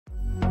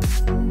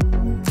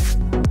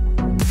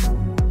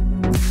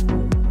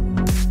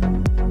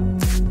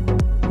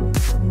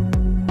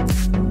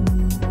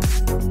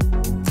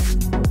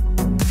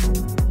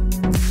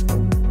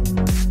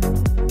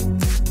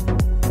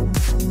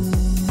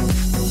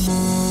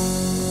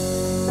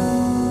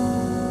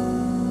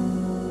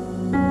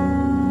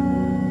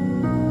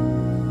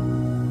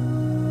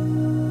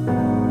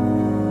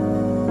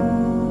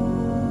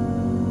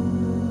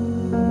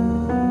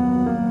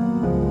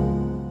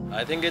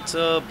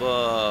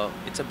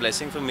it's a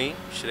blessing for me,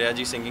 Shreya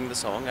ji singing the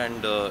song,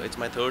 and it's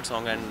my third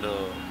song, and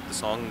the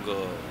song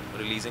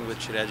releasing with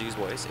Shreya ji's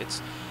voice.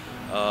 It's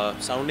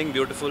sounding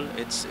beautiful.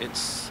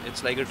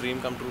 It's like a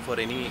dream come true for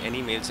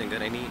any male singer,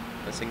 any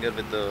singer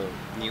with the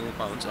new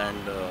pounds, and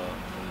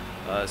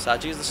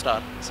Sachi is the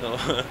star. So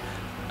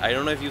I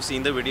don't know if you've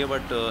seen the video,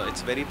 but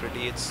it's very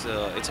pretty. It's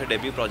her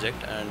debut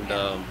project, and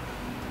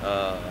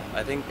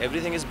I think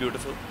everything is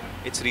beautiful.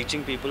 It's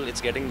reaching people. It's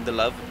getting the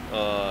love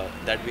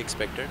that we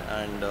expected,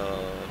 and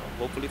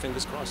hopefully,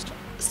 fingers crossed.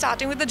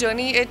 Starting with the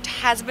journey, it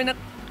has been a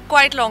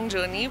quite long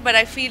journey, but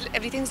I feel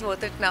everything's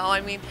worth it now. I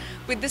mean,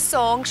 with this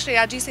song,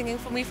 Shreya ji singing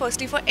for me,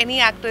 firstly for any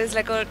actor is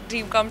like a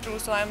dream come true.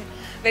 So I'm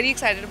very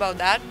excited about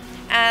that,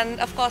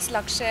 and of course,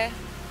 Laqshay,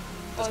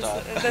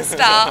 the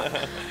star.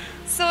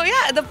 So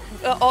yeah,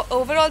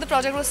 overall the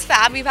project was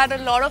fab. We've had a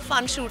lot of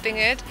fun shooting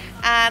it,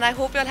 and I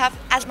hope you'll have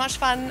as much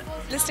fun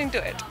listening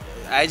to it.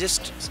 I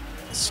just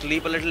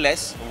sleep a little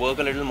less, work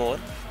a little more.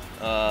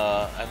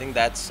 I think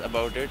that's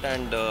about it,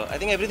 and I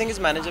think everything is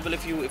manageable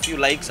if you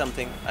like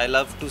something. I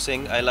love to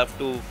sing. I love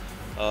to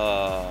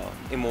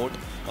emote.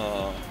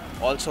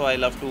 Also, I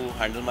love to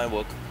handle my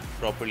work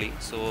properly.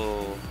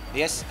 So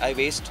yes, I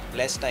waste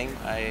less time.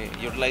 I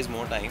utilize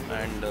more time,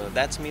 and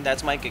that's me.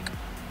 That's my kick.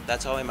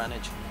 That's how I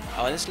manage.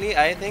 Honestly,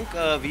 I think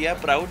we are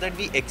proud that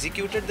we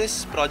executed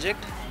this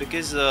project,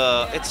 because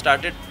it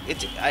started.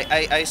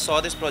 I saw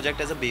this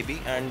project as a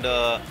baby, and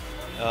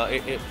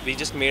we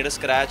just made a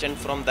scratch, and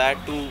from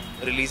that to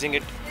releasing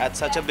it at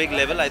such a big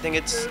level, I think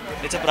it's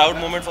a proud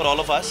moment for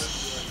all of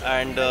us.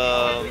 And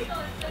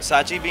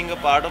Sachi being a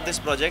part of this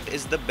project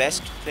is the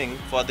best thing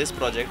for this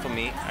project for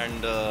me,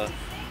 and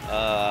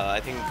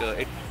I think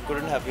it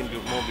couldn't have been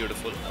more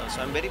beautiful.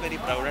 So I'm very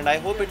proud, and I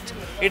hope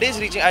it is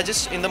reaching.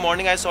 In the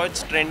morning I saw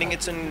it's trending.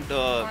 It's in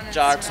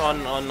charts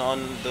on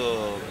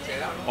the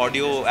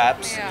audio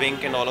apps,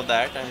 Wink and all of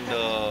that, and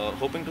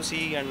hoping to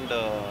see and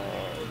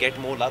get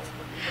more love.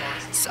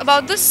 So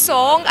about this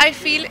song, I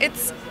feel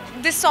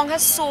this song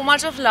has so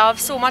much of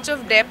love, so much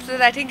of depth,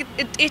 that I think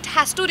it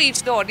has to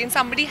reach the audience.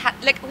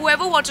 Like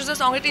whoever watches the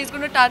song, it is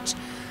going to touch,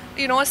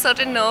 you know, a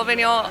certain nerve in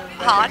your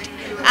heart.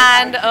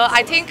 And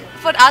I think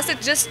for us,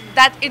 it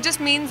just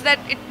means that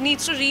it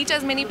needs to reach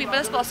as many people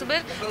as possible,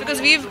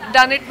 because we've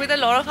done it with a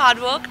lot of hard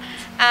work.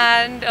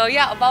 And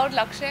yeah, about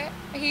Laqshay,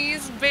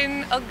 he's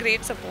been a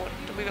great support,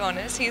 to be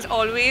honest. He's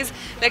always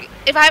like,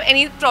 if I have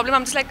any problem,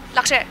 I'm just like,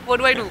 Laqshay, what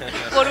do I do?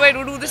 What do I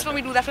do? Do this for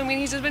me, do that for me.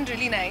 And he's just been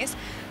really nice.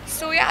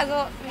 So yeah,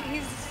 so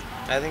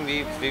I think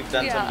we've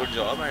done some good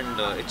job,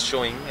 and it's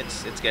showing.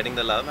 It's getting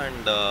the love,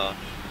 and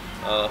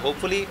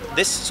hopefully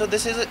this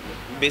is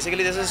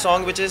basically a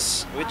song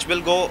which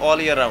will go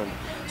all year round.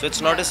 So it's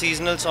not a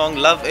seasonal song.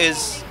 Love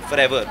is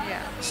forever.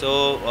 Yeah.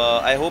 So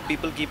I hope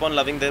people keep on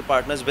loving their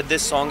partners with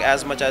this song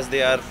as much as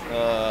they are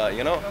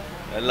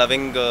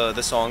loving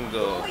the song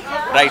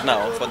right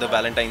now for the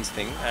Valentine's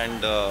thing.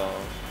 And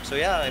so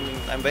yeah, I mean,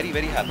 I'm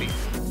very happy.